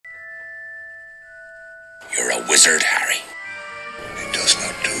You're a wizard, Harry. It does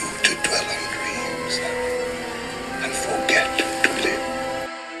not do to dwell on dreams and forget to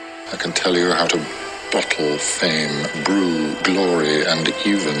live. I can tell you how to bottle fame, brew glory, and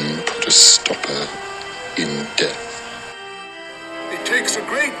even put a stopper in death. It takes a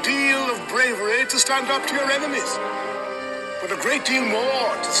great deal of bravery to stand up to your enemies, but a great deal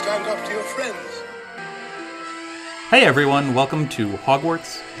more to stand up to your friends. Hey everyone, welcome to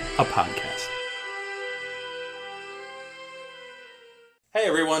Hogwarts, a podcast. Hey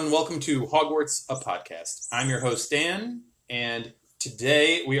everyone, welcome to Hogwarts, a podcast. I'm your host Dan, and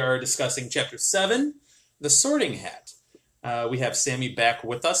today we are discussing Chapter 7, The Sorting Hat. We have Sammy back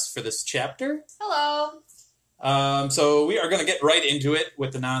with us for this chapter. Hello. So we are going to get right into it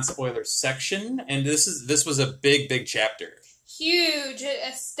with the non-spoiler section, and this was a big chapter. Huge. It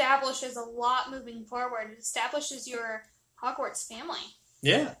establishes a lot moving forward. It establishes your Hogwarts family.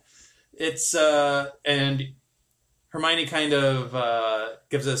 Yeah. It's, and Hermione kind of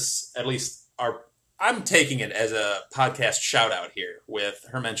gives us at least I'm taking it as a podcast shout out here with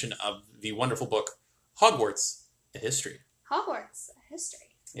her mention of the wonderful book, Hogwarts, a History. Hogwarts, a History.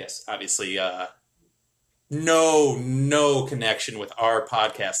 Yes, obviously, no connection with our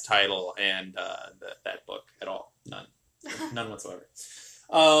podcast title and that book at all. None whatsoever.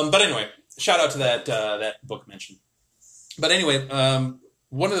 But anyway, shout out to that book mention. But anyway,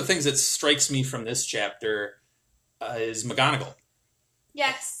 one of the things that strikes me from this chapter is McGonagall.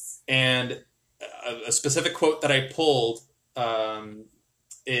 Yes. And a specific quote that I pulled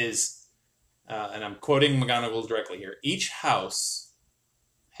is, and I'm quoting McGonagall directly here, "Each house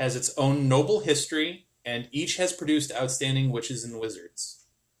has its own noble history, and each has produced outstanding witches and wizards."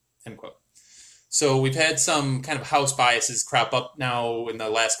 End quote. So we've had some kind of house biases crop up now in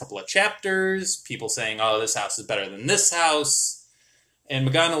the last couple of chapters. People saying, "Oh, this house is better than this house," and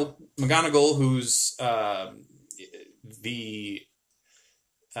McGonagall, who's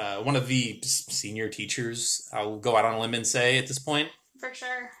one of the senior teachers, I'll go out on a limb and say at this point, For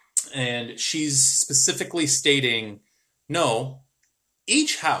sure. and she's specifically stating, no,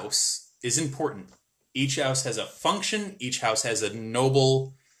 each house is important. Each house has a function. Each house has a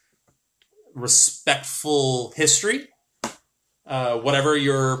noble, respectful history. Whatever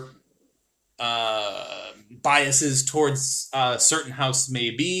your biases towards a certain house may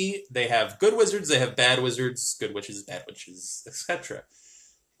be, they have good wizards, they have bad wizards, good witches, bad witches, etc.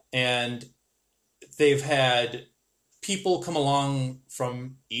 And they've had people come along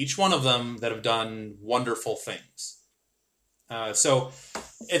from each one of them that have done wonderful things. So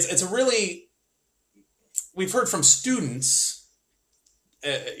it's a really, we've heard from students,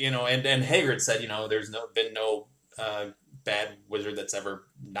 and Hagrid said, there's been no bad wizard that's ever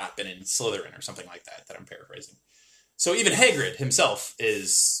not been in Slytherin or something like that I'm paraphrasing. So even Hagrid himself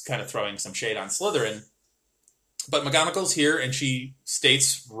is kind of throwing some shade on Slytherin. But McGonagall's here, and she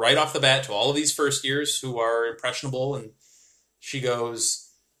states right off the bat to all of these first years who are impressionable, and she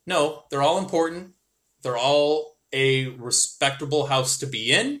goes, no, they're all important. They're all a respectable house to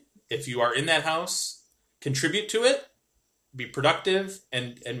be in. If you are in that house, contribute to it, be productive,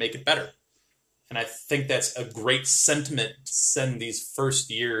 and make it better. And I think that's a great sentiment to send these first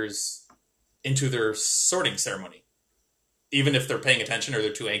years into their sorting ceremony. Even if they're paying attention or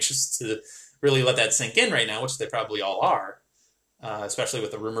they're too anxious to really let that sink in right now, which they probably all are, especially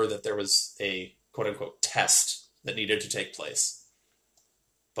with the rumor that there was a quote-unquote test that needed to take place.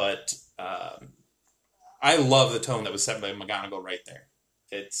 But I love the tone that was set by McGonagall right there.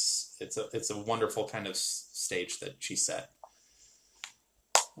 It's a wonderful kind of stage that she set.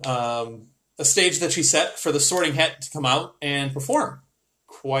 A stage that she set for the Sorting Hat to come out and perform,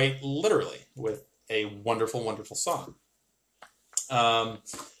 quite literally, with a wonderful, wonderful song.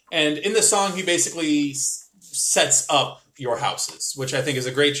 And in the song, he basically sets up your houses, which I think is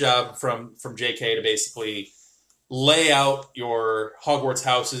a great job from J.K. to basically lay out your Hogwarts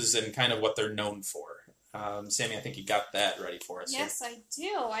houses and kind of what they're known for. Sammy, I think you got that ready for us. Yes, I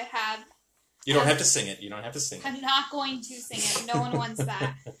do. I have. You don't have to sing it. I'm not going to sing it. No one wants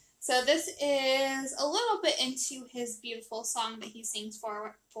that. So this is a little bit into his beautiful song that he sings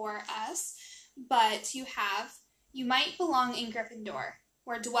for us. But you might belong in Gryffindor,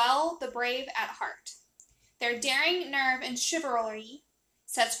 where dwell the brave at heart. Their daring, nerve, and chivalry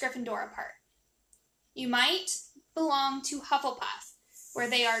sets Gryffindor apart. You might belong to Hufflepuff, where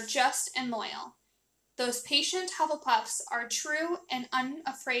they are just and loyal. Those patient Hufflepuffs are true and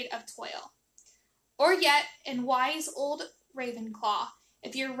unafraid of toil. Or yet, in wise old Ravenclaw,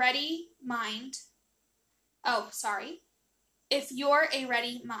 if you're a ready mind,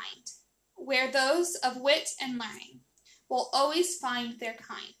 where those of wit and learning will always find their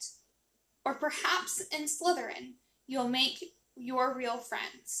kind. Or perhaps in Slytherin, you'll make your real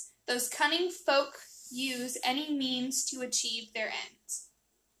friends. Those cunning folk use any means to achieve their ends.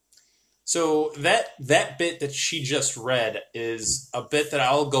 So that bit that she just read is a bit that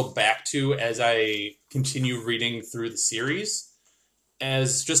I'll go back to as I continue reading through the series,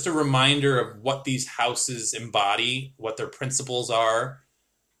 as just a reminder of what these houses embody, what their principles are,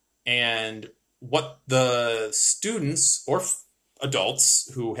 and what the students or adults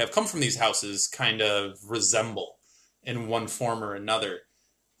who have come from these houses kind of resemble in one form or another.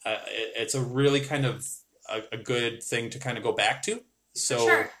 It's a really kind of a good thing to kind of go back to. So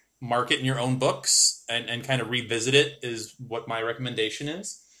sure. Mark it in your own books and kind of revisit it is what my recommendation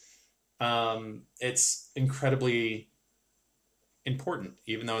is. It's incredibly important,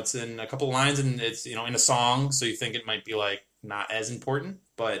 even though it's in a couple of lines and it's, in a song, so you think it might be like not as important,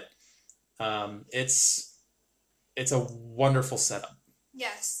 but it's a wonderful setup.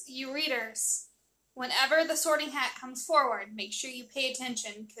 Yes, you readers, whenever the Sorting Hat comes forward, make sure you pay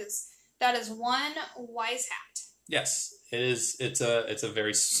attention, because that is one wise hat. Yes, it is. It's a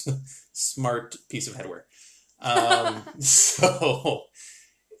very smart piece of headwear. So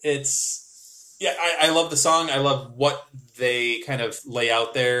it's, yeah, I love the song. I love what they kind of lay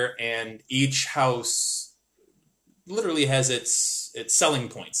out there, and each house literally has its selling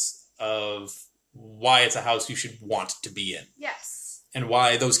points of why it's a house you should want to be in. Yes. And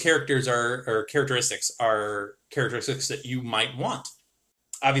why those characters or characteristics are characteristics that you might want.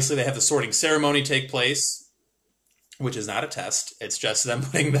 Obviously, they have the sorting ceremony take place, which is not a test. It's just them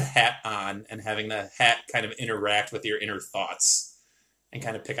putting the hat on and having the hat kind of interact with your inner thoughts and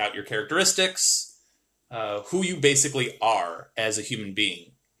kind of pick out your characteristics, who you basically are as a human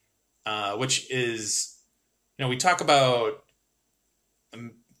being, which is, we talk about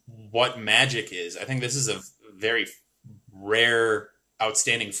what magic is. I think this is a very rare,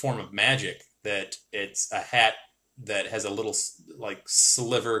 outstanding form of magic, that it's a hat that has a little like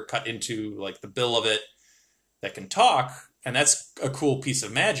sliver cut into like the bill of it that can talk, and that's a cool piece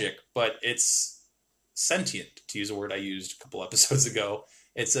of magic, but it's sentient, to use a word I used a couple episodes ago.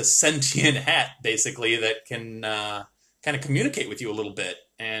 It's a sentient hat, basically, that can kind of communicate with you a little bit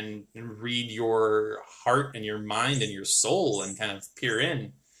and read your heart and your mind and your soul and kind of peer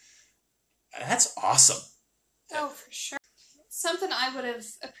in. That's awesome. Oh, for sure. Something I would have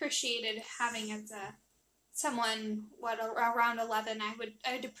appreciated having as someone around 11.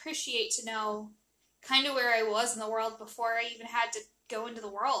 I'd appreciate to know kind of where I was in the world before I even had to go into the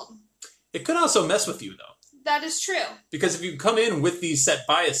world. It could also mess with you, though. That is true. Because if you come in with these set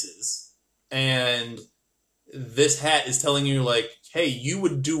biases, and this hat is telling you, like, hey, you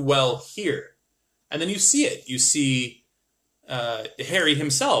would do well here, and then you see it. You see Harry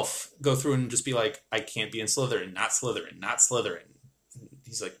himself go through and just be like, I can't be in Slytherin, not Slytherin, not Slytherin.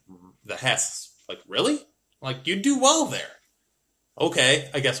 He's like, the hat's like, really? Like, you do well there. Okay,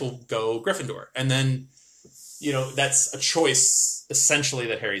 I guess we'll go Gryffindor. And then, that's a choice, essentially,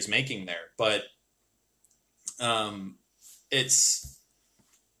 that Harry's making there. But it's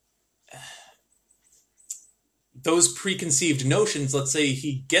those preconceived notions. Let's say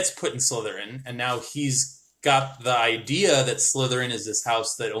he gets put in Slytherin, and now he's got the idea that Slytherin is this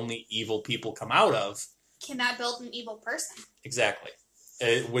house that only evil people come out of. Can that build an evil person? Exactly.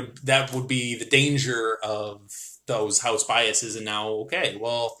 That would be the danger of those house biases. And now, okay,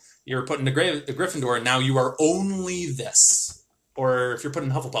 well, you're put into Gryffindor, and now you are only this. Or if you're put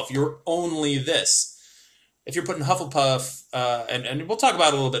in Hufflepuff, you're only this. If you're put in Hufflepuff, and we'll talk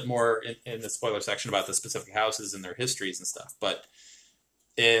about it a little bit more in the spoiler section about the specific houses and their histories and stuff, but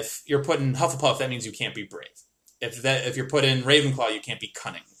if you're put in Hufflepuff, that means you can't be brave. If you're put in Ravenclaw, you can't be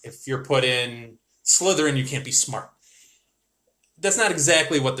cunning. If you're put in Slytherin, you can't be smart. That's not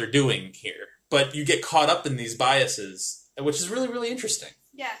exactly what they're doing here, but you get caught up in these biases, which is really, really interesting.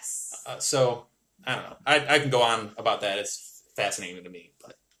 Yes. So, I don't know. I can go on about that. It's fascinating to me.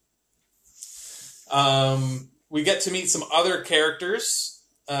 But we get to meet some other characters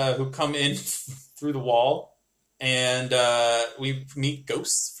who come in through the wall. And we meet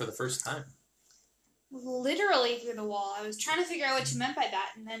ghosts for the first time. Literally through the wall. I was trying to figure out what you meant by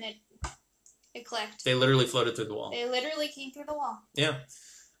that, and then it clicked. They literally floated through the wall. They literally came through the wall. Yeah.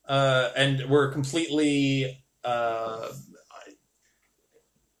 And we're completely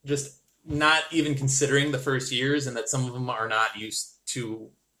just not even considering the first years, and that some of them are not used to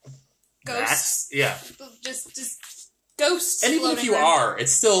ghosts. That. Yeah. Just ghosts. And even if you around. are,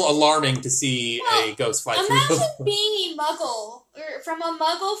 it's still alarming to see a ghost fly through the wall. Imagine being a muggle, or from a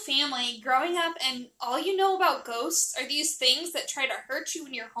muggle family, growing up, and all you know about ghosts are these things that try to hurt you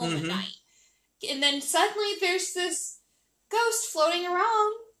when you're home at night. And then suddenly there's this ghost floating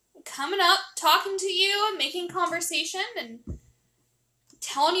around, coming up, talking to you, and making conversation, and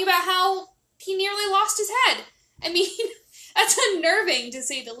telling you about how he nearly lost his head. I mean, that's unnerving, to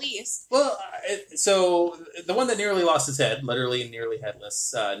say the least. Well, so the one that nearly lost his head, literally nearly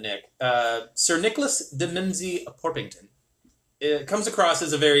headless, Nick, Sir Nicholas de Mimsy Porpington, it comes across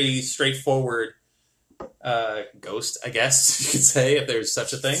as a very straightforward ghost, I guess you could say, if there's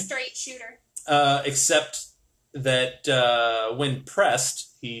such a thing. Straight shooter. Except that when pressed,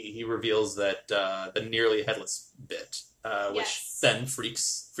 he reveals that the nearly headless bit, which then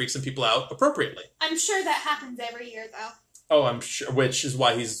freaks some people out appropriately. I'm sure that happens every year, though. Oh, I'm sure, which is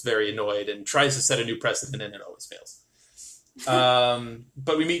why he's very annoyed and tries to set a new precedent, and it always fails.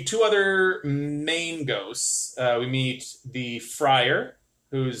 But we meet two other main ghosts. We meet the Friar,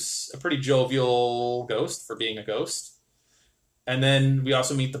 who's a pretty jovial ghost for being a ghost. And then we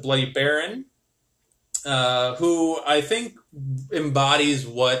also meet the Bloody Baron, who I think embodies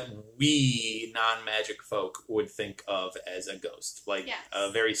what we non-magic folk would think of as a ghost. Like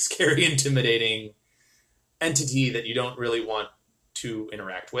a very scary, intimidating entity that you don't really want to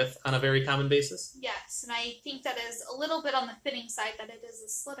interact with on a very common basis. Yes, and I think that is a little bit on the fitting side that it is a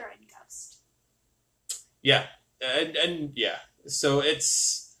Slytherin ghost. Yeah, and yeah. So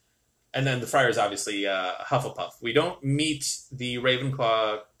it's... And then the Friar is obviously Hufflepuff. We don't meet the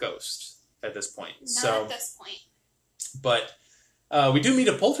Ravenclaw ghost at this point. Not at this point. But we do meet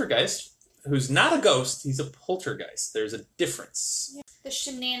a poltergeist, who's not a ghost, he's a poltergeist. There's a difference. Yeah. The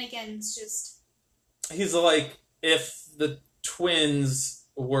shenanigans just... He's like, if the twins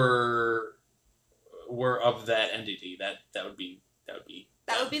were of that entity, that would be them.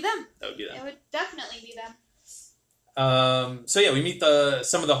 That would be them. It would definitely be them. So yeah, we meet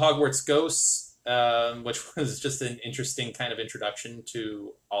some of the Hogwarts ghosts, which was just an interesting kind of introduction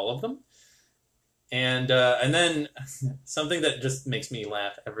to all of them. And then something that just makes me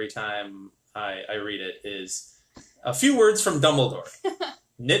laugh every time I read it is a few words from Dumbledore.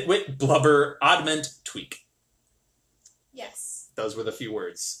 Nitwit, blubber, oddment, tweak. Yes. Those were the few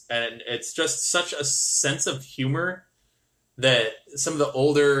words. And it's just such a sense of humor that some of the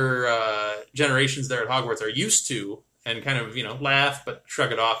older generations there at Hogwarts are used to and kind of, laugh but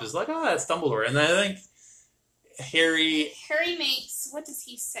shrug it off as like, oh, that's Dumbledore. And I think Harry makes, what does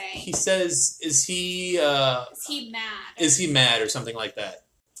he say? He says, is he mad? Is he mad or something like that?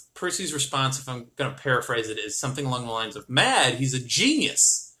 Percy's response, if I'm going to paraphrase it, is something along the lines of, mad, he's a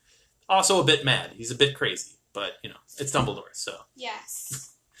genius. Also a bit mad. He's a bit crazy. But, it's Dumbledore, so.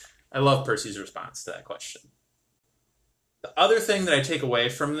 Yes. I love Percy's response to that question. The other thing that I take away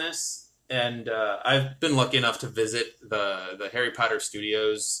from this, and I've been lucky enough to visit the Harry Potter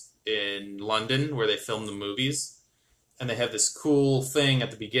studios in London where they film the movies, and they have this cool thing at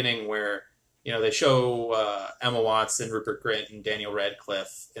the beginning where, they show Emma Watson, Rupert Grint, and Daniel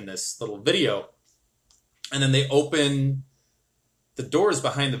Radcliffe in this little video, and then they open the doors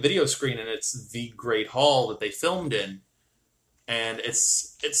behind the video screen, and it's the Great Hall that they filmed in, and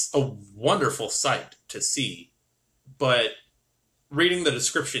it's a wonderful sight to see. But reading the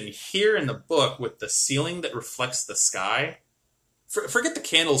description here in the book with the ceiling that reflects the sky, forget the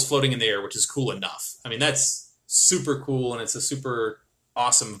candles floating in the air, which is cool enough. I mean, that's super cool, and it's a super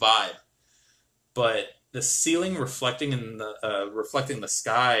awesome vibe. But the ceiling reflecting the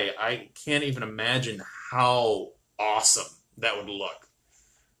sky, I can't even imagine how awesome that would look.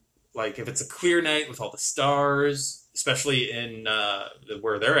 Like, if it's a clear night with all the stars, especially in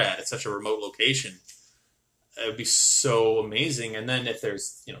where they're at, it's such a remote location, it would be so amazing. And then if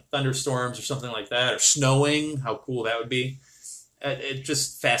there's, thunderstorms or something like that, or snowing, how cool that would be. It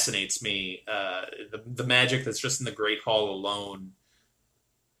just fascinates me. The magic that's just in the Great Hall alone,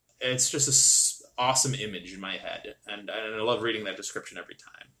 it's just an awesome image in my head. And I love reading that description every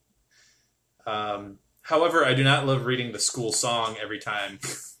time. However, I do not love reading the school song every time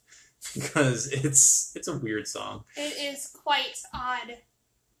because it's a weird song. It is quite odd.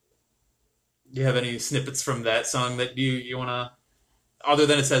 Do you have any snippets from that song that you want to... Other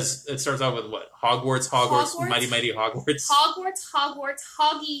than it starts out with what? Hogwarts, Mighty Mighty Hogwarts? Hogwarts,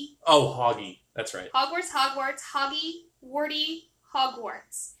 Hoggy. Oh, Hoggy. That's right. Hogwarts, Hoggy, Warty,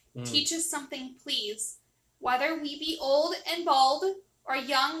 Hogwarts. Teach us something, please. Whether we be old and bald or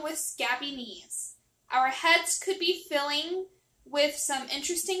young with scabby knees. Our heads could be filling with some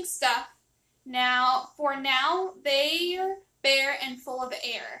interesting stuff. Now they're bare and full of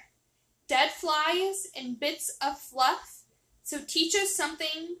air. Dead flies and bits of fluff. So teach us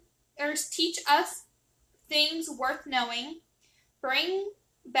something, or teach us things worth knowing. Bring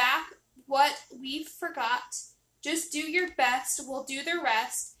back what we've forgot. Just do your best, we'll do the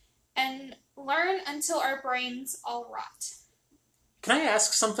rest, and learn until our brains all rot. Can I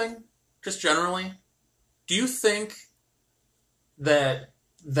ask something? just generally, do you think that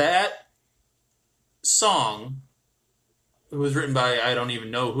that song, it was written by I don't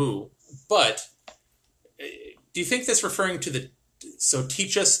even know who, but do you think that's referring to the, so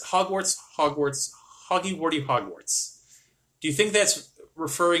teach us Hoggy Warty Hogwarts. Do you think that's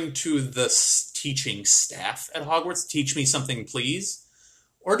referring to the teaching staff at Hogwarts? Teach me something, please?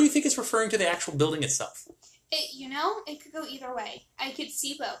 Or do you think it's referring to the actual building itself? It could go either way. I could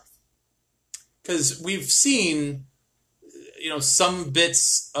see both. Because we've seen, some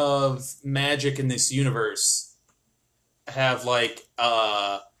bits of magic in this universe have, like,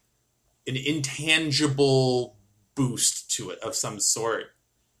 an intangible boost to it of some sort.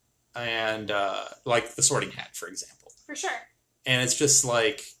 And, like the Sorting Hat, for example. For sure. And it's just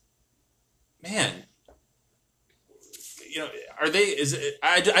like, man,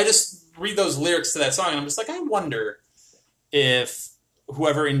 I just read those lyrics to that song and I'm just like, I wonder if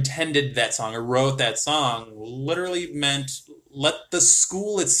whoever intended that song or wrote that song literally meant let the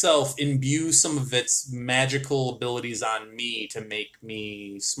school itself imbue some of its magical abilities on me to make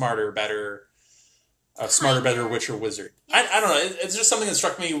me smarter, better witch or wizard. Yes. I don't know. It's just something that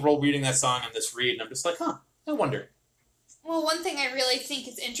struck me while reading that song and this read, and I'm just like, I wonder. Well, one thing I really think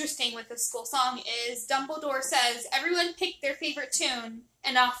is interesting with this school song is Dumbledore says, everyone pick their favorite tune,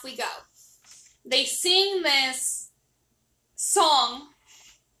 and off we go. They sing this song,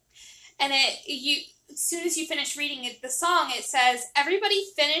 and as soon as you finish reading the song, it says, everybody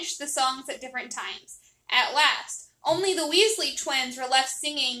finished the songs at different times. At last, only the Weasley twins were left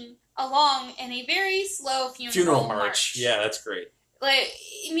singing along in a very slow funeral march. Yeah, that's great.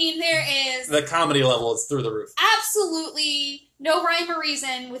 There is... The comedy level is through the roof. Absolutely no rhyme or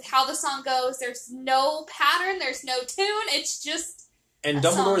reason with how the song goes. There's no pattern. There's no tune. It's just And a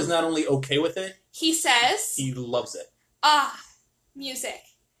Dumbledore song. is not only okay with it, He says... he loves it. Music.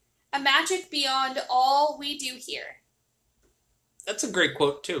 A magic beyond all we do here. That's a great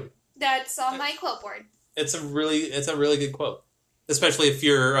quote, too. That's on my quote board. It's a really good quote. Especially if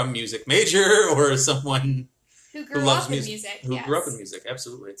you're a music major or someone... Who grew loves up in music. Who grew up in music,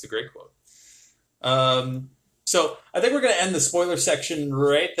 absolutely. It's a great quote. So I think we're going to end the spoiler section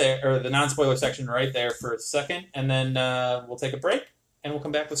right there, or the non-spoiler section right there for a second, and then we'll take a break, and we'll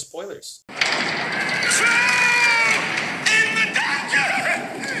come back with spoilers. In the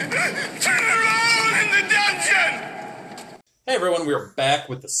dungeon! Turn around in the dungeon! Hey everyone, we're back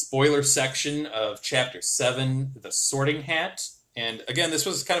with the spoiler section of Chapter 7, The Sorting Hat. And again, this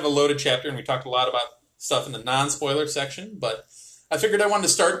was kind of a loaded chapter, and we talked a lot about stuff in the non-spoiler section, but I figured I wanted to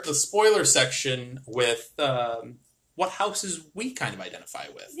start the spoiler section with what houses we kind of identify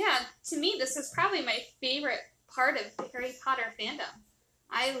with. Yeah, to me, this is probably my favorite part of the Harry Potter fandom.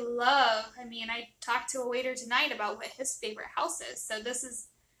 I talked to a waiter tonight about what his favorite house is, so this is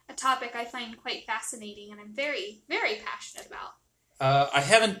a topic I find quite fascinating and I'm very, very passionate about. I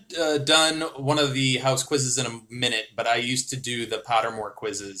haven't done one of the house quizzes in a minute, but I used to do the Pottermore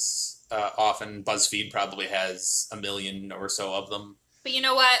quizzes often. BuzzFeed probably has 1 million or so of them. But you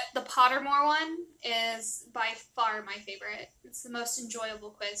know what? The Pottermore one is by far my favorite. It's the most enjoyable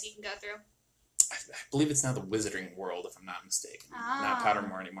quiz you can go through. I believe it's now the Wizarding World, if I'm not mistaken. Ah. Not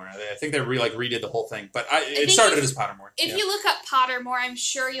Pottermore anymore. I think they redid the whole thing, but it started as Pottermore. If you look up Pottermore, I'm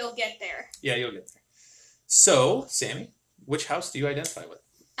sure you'll get there. Yeah, you'll get there. So, Sammy, which house do you identify with?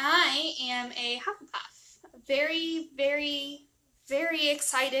 I am a Hufflepuff. Very, very, very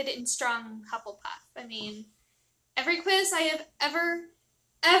excited and strong Hufflepuff. Every quiz I have ever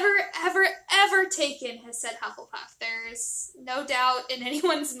taken has said Hufflepuff. There's no doubt in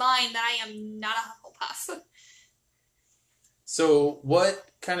anyone's mind that I am not a Hufflepuff. So, what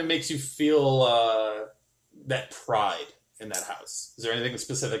kind of makes you feel that pride in that house? Is there anything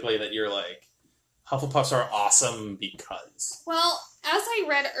specifically that you're like, Hufflepuffs are awesome because? Well, as I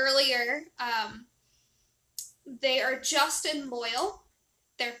read earlier, they are just and loyal,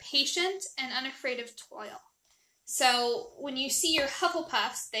 they're patient, and unafraid of toil. So when you see your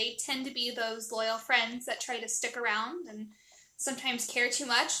Hufflepuffs, they tend to be those loyal friends that try to stick around and sometimes care too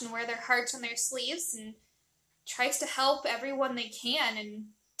much and wear their hearts on their sleeves and tries to help everyone they can. And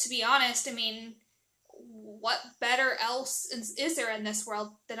to be honest, what better else is there in this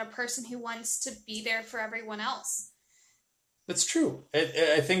world than a person who wants to be there for everyone else? That's true.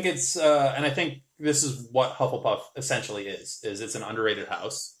 I think it's, and I think this is what Hufflepuff essentially is it's an underrated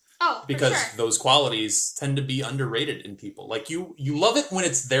house. Oh, because for sure. those qualities tend to be underrated in people. Like, you love it when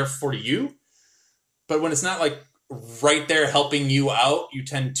it's there for you, but when it's not, like, right there helping you out, you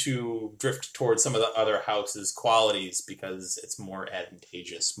tend to drift towards some of the other house's qualities because it's more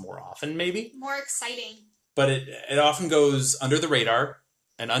advantageous more often, maybe. More exciting. But it often goes under the radar,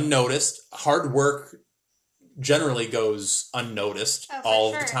 and unnoticed. Hard work generally goes unnoticed Oh, for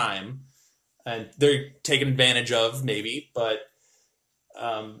all sure. the time. And they're taken advantage of, maybe. But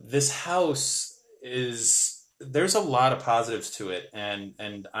this house there's a lot of positives to it.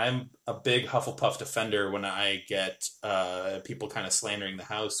 And I'm a big Hufflepuff defender when I get people kind of slandering the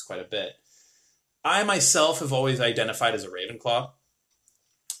house quite a bit. I myself have always identified as a Ravenclaw.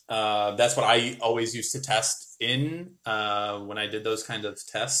 That's what I always used to test in when I did those kind of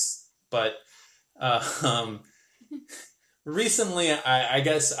tests. But recently, I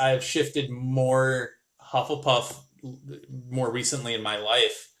guess I've shifted more Hufflepuff more recently in my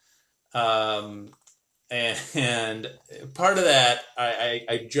life. And part of that,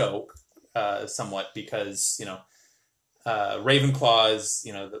 I joke somewhat because, Ravenclaw is,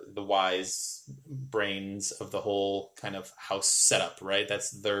 the wise brains of the whole kind of house setup, right? That's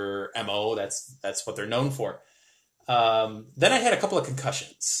their MO. That's what they're known for. Then I had a couple of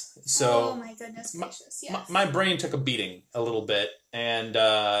concussions. So oh my goodness gracious, yes. my brain took a beating a little bit, and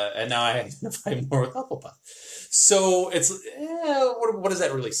now I identify more with Hufflepuff. So it's, what does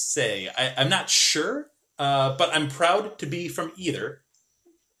that really say? I'm not sure, but I'm proud to be from either.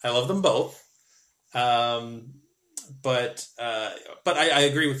 I love them both. But I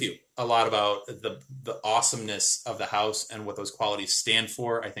agree with you a lot about the awesomeness of the house and what those qualities stand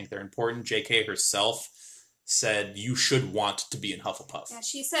for. I think they're important. J.K. herself said you should want to be in Hufflepuff. Yeah,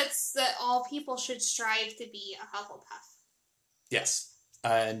 she says that all people should strive to be a Hufflepuff. Yes,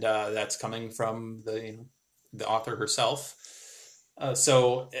 and that's coming from the author herself.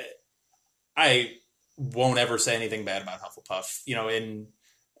 So I won't ever say anything bad about Hufflepuff.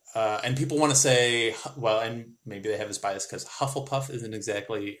 And people want to say, well, and maybe they have this bias because Hufflepuff isn't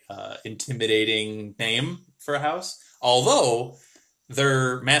exactly intimidating name for a house. Although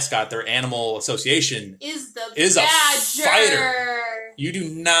their mascot, their animal association, Is a badger. fighter. You do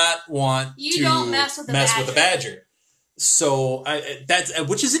not want to don't mess with a a badger. So that's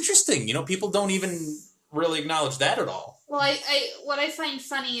which is interesting. People don't even really acknowledge that at all. Well, what I find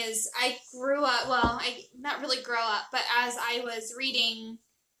funny is I grew up. Well, I not really grow up, but as I was reading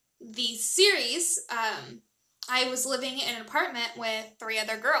the series, I was living in an apartment with 3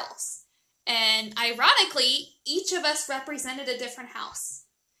 other girls. And ironically, each of us represented a different house.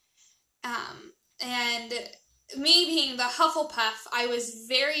 And me being the Hufflepuff, I was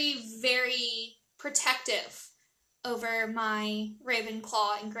very, very protective over my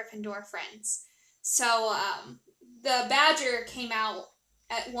Ravenclaw and Gryffindor friends. So the Badger came out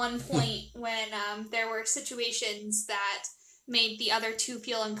at one point when there were situations that made the other 2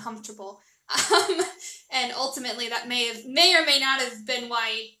 feel uncomfortable. And ultimately that may or may not have been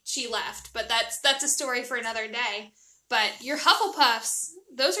why she left, but that's a story for another day. But your Hufflepuffs,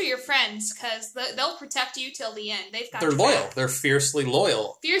 those are your friends, because they'll protect you till the end. They're loyal. They're fiercely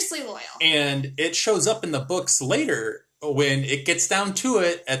loyal. Fiercely loyal. And it shows up in the books later when it gets down to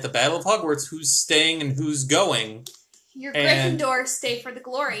it at the Battle of Hogwarts, who's staying and who's going. Your And Gryffindors stay for the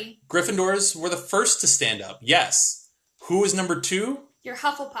glory. Gryffindors were the first to stand up, yes. Who was number 2? Your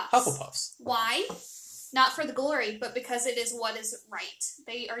Hufflepuffs. Hufflepuffs. Why? Not for the glory, but because it is what is right.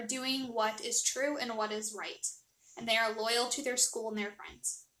 They are doing what is true and what is right. And they are loyal to their school and their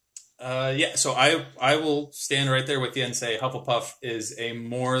friends. Yeah, so I will stand right there with you and say Hufflepuff is a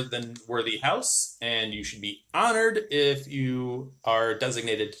more than worthy house, and you should be honored if you are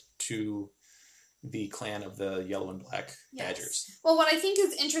designated to the clan of the Yellow and Black Badgers. Yes. Well, what I think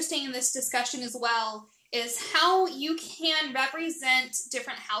is interesting in this discussion as well is how you can represent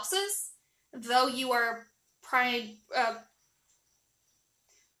different houses, though you are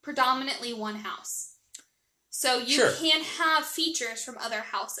predominantly one house. So you Sure. can have features from other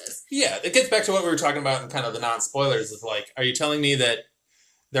houses. Yeah, it gets back to what we were talking about in kind of the non-spoilers of like, are you telling me that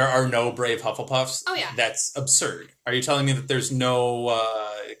there are no brave Hufflepuffs? Oh, yeah. That's absurd. Are you telling me that there's no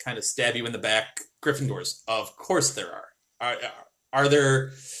kind of stab you in the back Gryffindors? Of course there are. Are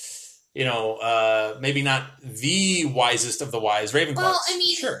there, maybe not the wisest of the wise Ravenclaws? Well, I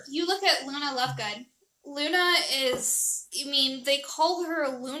mean, sure. You look at Luna Lovegood. Luna is, they call her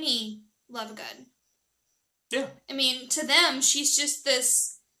Loony Lovegood. Yeah. I mean, to them, she's just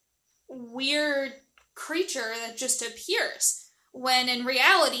this weird creature that just appears. When in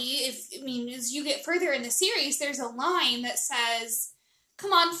reality, as you get further in the series, there's a line that says,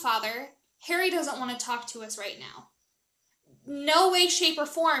 "Come on, Father, Harry doesn't want to talk to us right now." No way, shape, or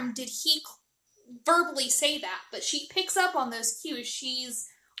form did he verbally say that, but she picks up on those cues. She's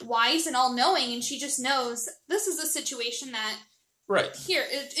wise and all-knowing, and she just knows this is a situation that Right. here,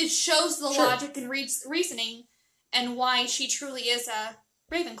 it shows the Sure. logic and reasoning and why she truly is a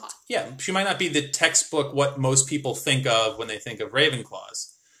Ravenclaw. Yeah, she might not be the textbook what most people think of when they think of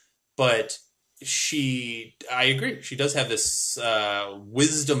Ravenclaws, but I agree, she does have this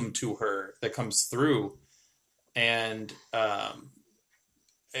wisdom to her that comes through, and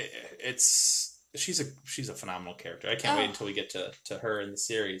she's a phenomenal character. I can't wait until we get to her in the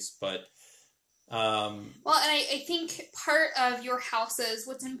series, but well, and I think part of your houses,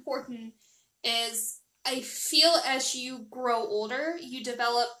 what's important is I feel as you grow older, you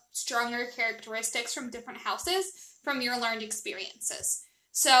develop stronger characteristics from different houses from your learned experiences.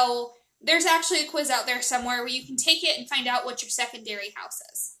 So there's actually a quiz out there somewhere where you can take it and find out what your secondary house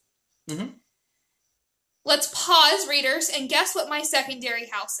is. Mm-hmm. Let's pause, readers, and guess what my secondary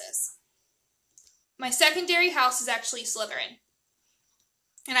house is. My secondary house is actually Slytherin.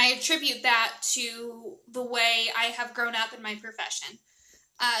 And I attribute that to the way I have grown up in my profession.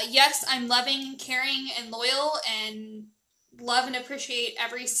 Yes, I'm loving and caring and loyal and love and appreciate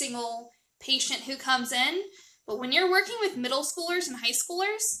every single patient who comes in. But when you're working with middle schoolers and high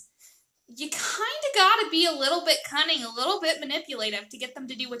schoolers, you kind of got to be a little bit cunning, a little bit manipulative to get them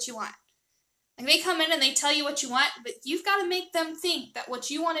to do what you want. Like, they come in and they tell you what you want, but you've got to make them think that what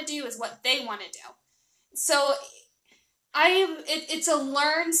you want to do is what they want to do. So it's a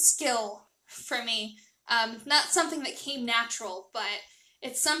learned skill for me. Not something that came natural, but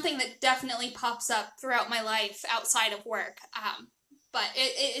it's something that definitely pops up throughout my life outside of work. But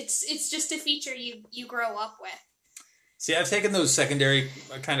it's just a feature you grow up with. See, I've taken those secondary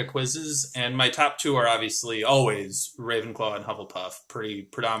kind of quizzes, and my top two are obviously always Ravenclaw and Hufflepuff, pretty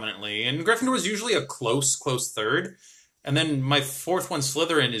predominantly. And Gryffindor is usually a close third. And then my fourth one,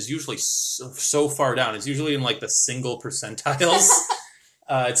 Slytherin, is usually so far down. It's usually in like the single percentiles.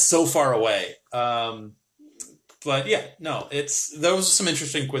 It's so far away. But yeah, no, those are some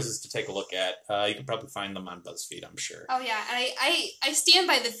interesting quizzes to take a look at. You can probably find them on BuzzFeed, I'm sure. Oh yeah, and I stand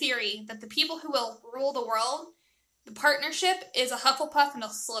by the theory that the people who will rule the world, the partnership is a Hufflepuff and a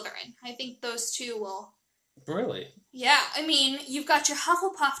Slytherin. I think those two will. Really? Yeah, I mean, you've got your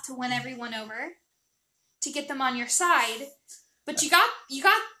Hufflepuff to win everyone over, to get them on your side, but you got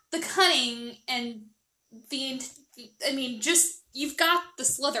the cunning and you've got the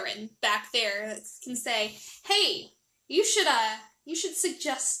Slytherin back there that can say, "Hey, you should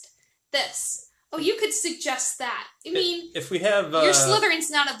suggest this. Oh, you could suggest that." I mean, if we have your Slytherin's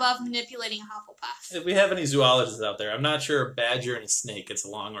not above manipulating a Hufflepuff. If we have any zoologists out there, I'm not sure a badger and a snake gets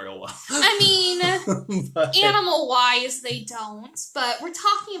along real well. I mean, animal-wise, they don't, but we're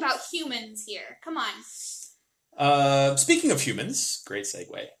talking about humans here. Come on. Speaking of humans, great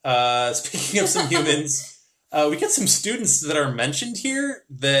segue. Speaking of some humans, we get some students that are mentioned here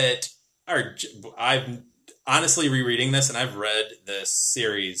that are. I'm honestly rereading this, and I've read this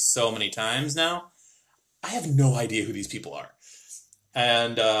series so many times now. I have no idea who these people are,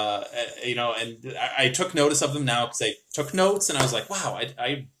 and I took notice of them now because I took notes, and I was like, wow,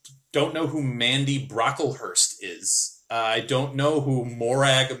 I don't know who Mandy Brocklehurst is. I don't know who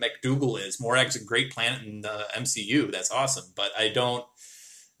Morag McDougal is. Morag's a great planet in the MCU. That's awesome. But I don't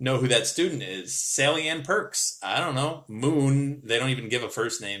know who that student is. Sally Ann Perks. I don't know. Moon. They don't even give a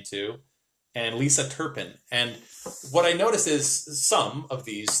first name to. And Lisa Turpin. And what I noticed is some of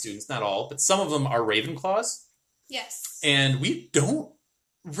these students, not all, but some of them are Ravenclaws. Yes. And we don't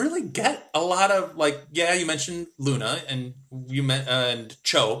really get a lot of, like, yeah, you mentioned Luna, and and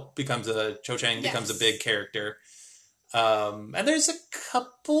Cho Chang becomes a big character. And there's a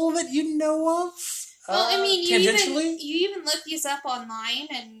couple that you know of. Well, I mean, tangentially, you even look these up online,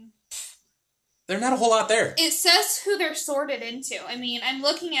 and they're not a whole lot there. It says who they're sorted into. I mean, I'm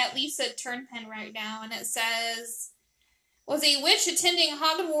looking at Lisa Turpin right now, and it says, was a witch attending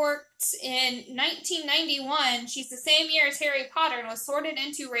Hogwarts in 1991. She's the same year as Harry Potter and was sorted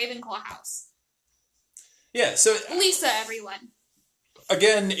into Ravenclaw House. Yeah, so Lisa, everyone.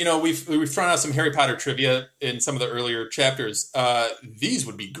 Again, we've thrown out some Harry Potter trivia in some of the earlier chapters. These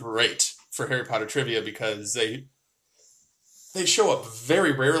would be great for Harry Potter trivia because they show up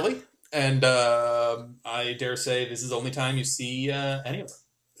very rarely, and I dare say this is the only time you see any of them.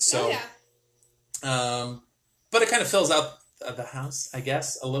 So, but it kind of fills out the house, I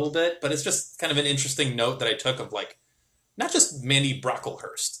guess, a little bit. But it's just kind of an interesting note that I took of, like, not just Mandy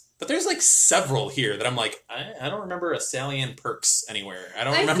Brocklehurst. But there's like several here that I'm like, I don't remember a Sally Ann Perks anywhere. I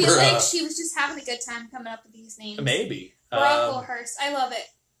remember. I feel like she was just having a good time coming up with these names. Maybe. Brocklehurst. I love it.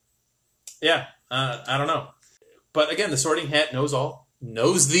 Yeah. I don't know. But again, the Sorting Hat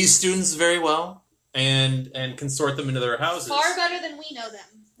knows these students very well and can sort them into their houses. Far better than we know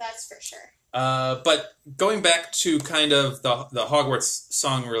them. That's for sure. But going back to kind of the Hogwarts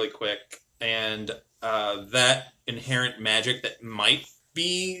song really quick and that inherent magic that might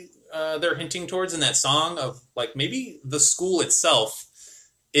be they're hinting towards in that song of like maybe the school itself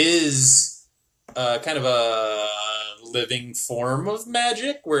is kind of a living form of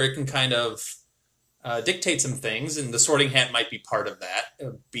magic where it can kind of dictate some things, and the Sorting Hat might be part of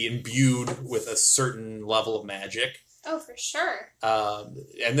that, be imbued with a certain level of magic. Oh, for sure.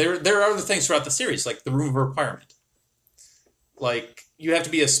 And there are other things throughout the series, like the Room of Requirement. Like, you have to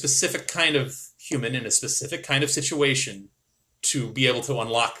be a specific kind of human in a specific kind of situation to be able to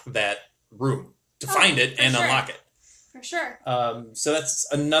unlock that room, to find it and unlock it. For sure. So that's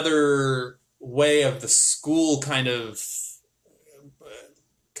another way of the school kind of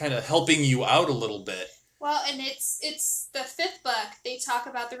helping you out a little bit. Well, and it's the 5th book. They talk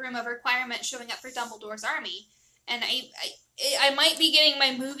about the Room of Requirement showing up for Dumbledore's army. And I might be getting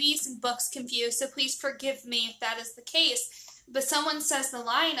my movies and books confused, so please forgive me if that is the case. But someone says the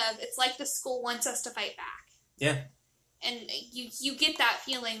line of, it's like the school wants us to fight back. Yeah. And you get that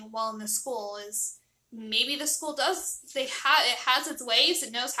feeling while in the school is maybe the school does, it has its ways,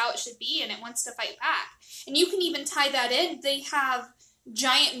 it knows how it should be, and it wants to fight back. And you can even tie that in. They have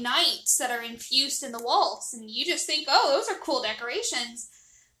giant knights that are infused in the walls, and you just think, oh, those are cool decorations.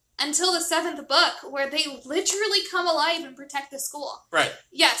 Until the 7th book, where they literally come alive and protect the school. Right.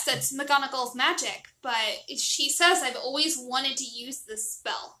 Yes, that's McGonagall's magic, but she says, I've always wanted to use this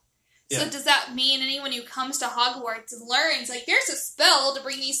spell. Yeah. So does that mean anyone who comes to Hogwarts and learns, like, there's a spell to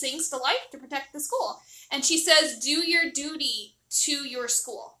bring these things to life to protect the school? And she says, do your duty to your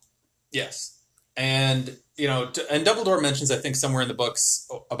school. Yes. And, and Dumbledore mentions, I think, somewhere in the books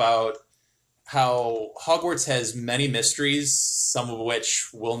about how Hogwarts has many mysteries, some of which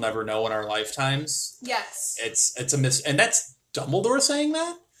we'll never know in our lifetimes. Yes. It's a and that's Dumbledore saying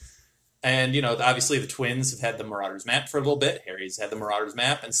that. And, obviously the twins have had the Marauders map for a little bit. Harry's had the Marauders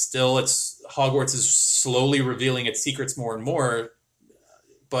map, and still Hogwarts is slowly revealing its secrets more and more.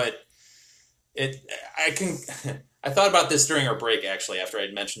 But I thought about this during our break, actually, after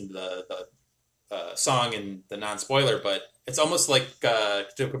I'd mentioned the song and the non-spoiler, but it's almost like,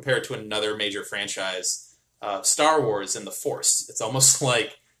 to compare it to another major franchise, Star Wars and the Force. It's almost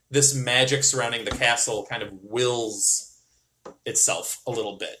like this magic surrounding the castle kind of wills itself a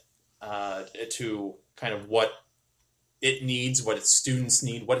little bit to kind of what it needs, what its students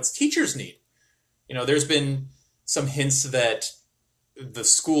need, what its teachers need. There's been some hints that the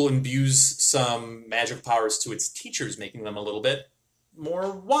school imbues some magic powers to its teachers, making them a little bit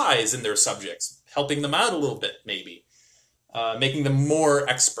more wise in their subjects, helping them out a little bit, maybe. Making them more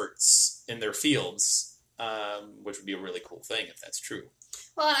experts in their fields, which would be a really cool thing if that's true.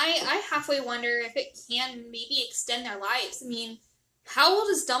 Well, and I halfway wonder if it can maybe extend their lives. I mean, how old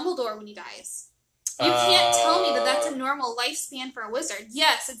is Dumbledore when he dies? You can't tell me that that's a normal lifespan for a wizard.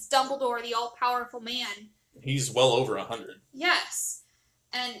 Yes, it's Dumbledore, the all-powerful man. He's well over 100. Yes.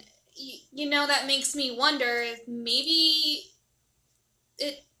 And, that makes me wonder if maybe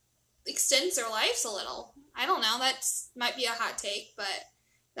it extends their lives a little. I don't know. That might be a hot take, but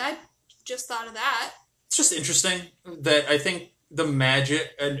I just thought of that. It's just interesting that I think the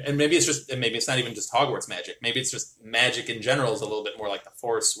magic, and maybe it's not even just Hogwarts magic. Maybe it's just magic in general is a little bit more like the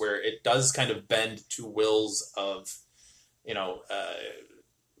Force, where it does kind of bend to wills of,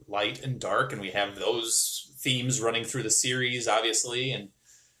 light and dark, and we have those themes running through the series, obviously, and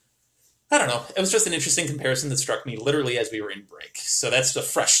I don't know. It was just an interesting comparison that struck me literally as we were in break. So that's a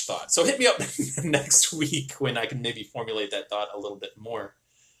fresh thought. So hit me up next week when I can maybe formulate that thought a little bit more.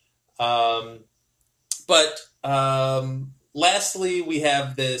 Lastly, we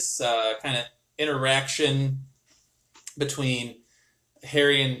have this kind of interaction between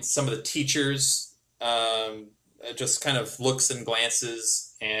Harry and some of the teachers. Just kind of looks and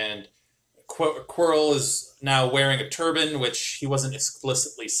glances, and Quirrell is now wearing a turban, which he wasn't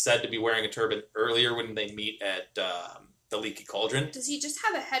explicitly said to be wearing a turban earlier when they meet at the Leaky Cauldron. Does he just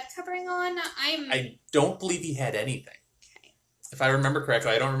have a head covering on? I don't believe he had anything. Okay. If I remember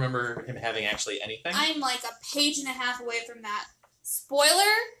correctly, I don't remember him having actually anything. I'm like a page and a half away from that.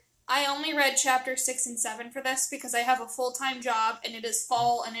 Spoiler, I only read chapter 6 and 7 for this because I have a full-time job and it is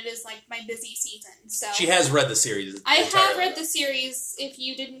fall and it is like my busy season. So she has read the series. I have read the series. If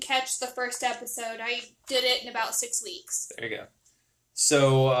you didn't catch the first episode, I did it in about 6 weeks. There you go.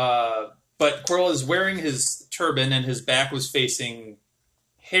 So, but Quirrell is wearing his turban and his back was facing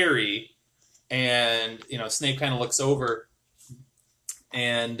Harry, and Snape kind of looks over,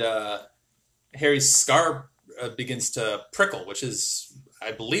 and Harry's scar begins to prickle, which is,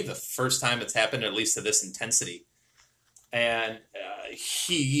 I believe, the first time it's happened, at least to this intensity. And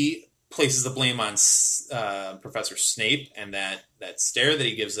he places the blame on Professor Snape and that stare that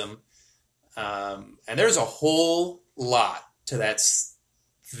he gives him. And there's a whole lot to that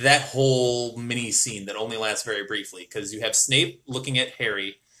that whole mini scene that only lasts very briefly, because you have Snape looking at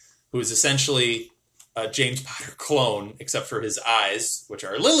Harry, who is essentially a James Potter clone, except for his eyes, which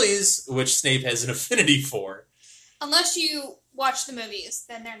are lilies, which Snape has an affinity for. Unless you watch the movies,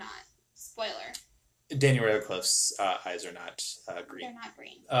 then they're not. Spoiler. Daniel Radcliffe's eyes are not green. They're not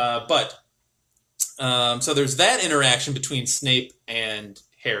green. So there's that interaction between Snape and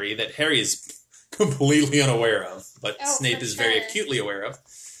Harry that Harry is completely unaware of, but Snape is very acutely aware of.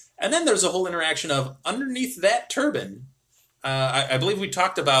 And then there's a whole interaction of underneath that turban. I believe we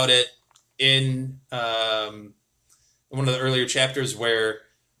talked about it in one of the earlier chapters where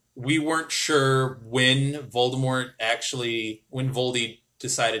we weren't sure when Voldy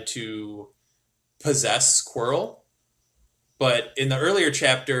decided to possess Quirrell. But in the earlier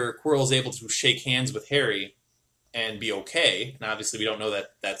chapter, Quirrell is able to shake hands with Harry and be okay. And obviously we don't know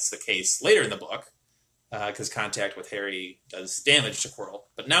that that's the case later in the book, because contact with Harry does damage to Quirrell.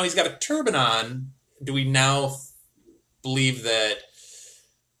 But now he's got a turban on. Do we now believe that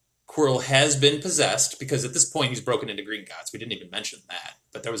Quirrell has been possessed? Because at this point he's broken into Gringotts. We didn't even mention that.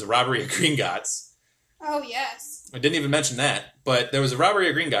 But there was a robbery at Gringotts. Oh, yes. I didn't even mention that. But there was a robbery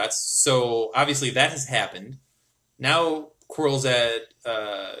at Gringotts, so obviously that has happened. Now Quirrell's at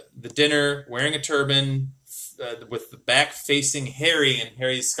the dinner, wearing a turban, with the back facing Harry, and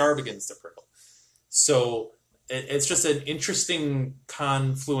Harry's scar begins to prickle. So it's just an interesting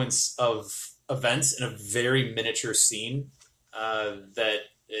confluence of events in a very miniature scene that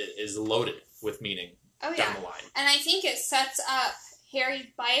is loaded with meaning down the line. And I think it sets up Harry's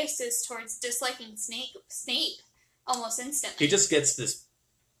biases towards disliking Snape almost instantly. He just gets this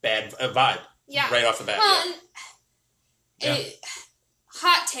bad vibe right off the bat. Well,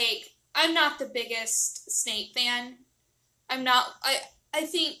 hot take, I'm not the biggest Snape fan. I'm not. I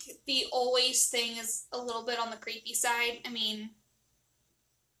think the always thing is a little bit on the creepy side. I mean,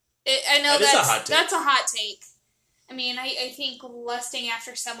 I know that's a hot take. I mean, I think lusting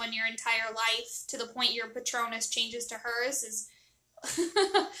after someone your entire life to the point your Patronus changes to hers is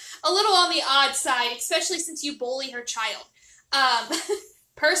a little on the odd side, especially since you bully her child.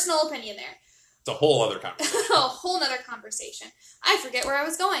 Personal opinion there. It's a whole other conversation. A whole other conversation. I forget where I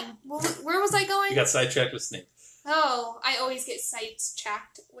was going. Where was I going? You got sidetracked with Snape. Oh, I always get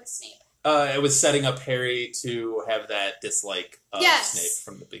sidetracked with Snape. It was setting up Harry to have that dislike of Snape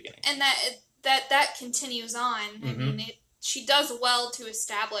from the beginning. And that continues on. Mm-hmm. I mean, she does well to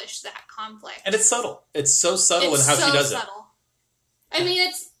establish that conflict. And it's subtle. It's so subtle in how she does it. I mean,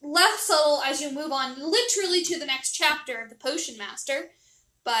 it's less subtle as you move on literally to the next chapter of the Potion Master.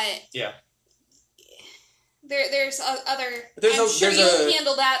 But yeah. There's other. I'm sure you'll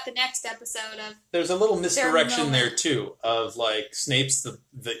handle that the next episode of. There's a little misdirection there too of like Snape's the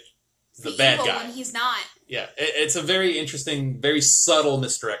bad guy when he's not. Yeah, it's a very interesting, very subtle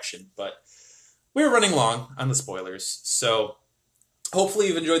misdirection. But we're running long on the spoilers, so hopefully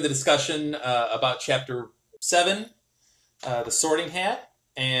you've enjoyed the discussion about Chapter 7, the Sorting Hat,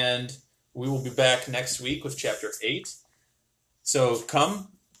 and we will be back next week with Chapter 8. So come.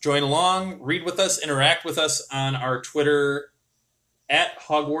 Join along, read with us, interact with us on our Twitter at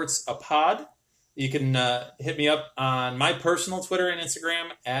HogwartsApod. You can hit me up on my personal Twitter and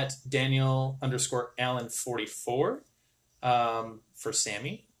Instagram at Daniel_Allen44 for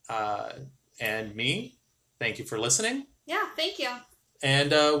Sammy and me. Thank you for listening. Yeah, thank you. And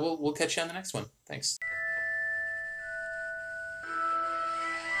we'll catch you on the next one. Thanks.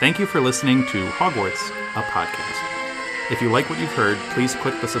 Thank you for listening to Hogwarts, a podcast. If you like what you've heard, please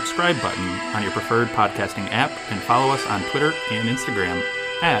click the subscribe button on your preferred podcasting app and follow us on Twitter and Instagram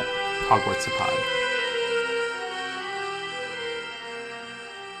at HogwartsApod.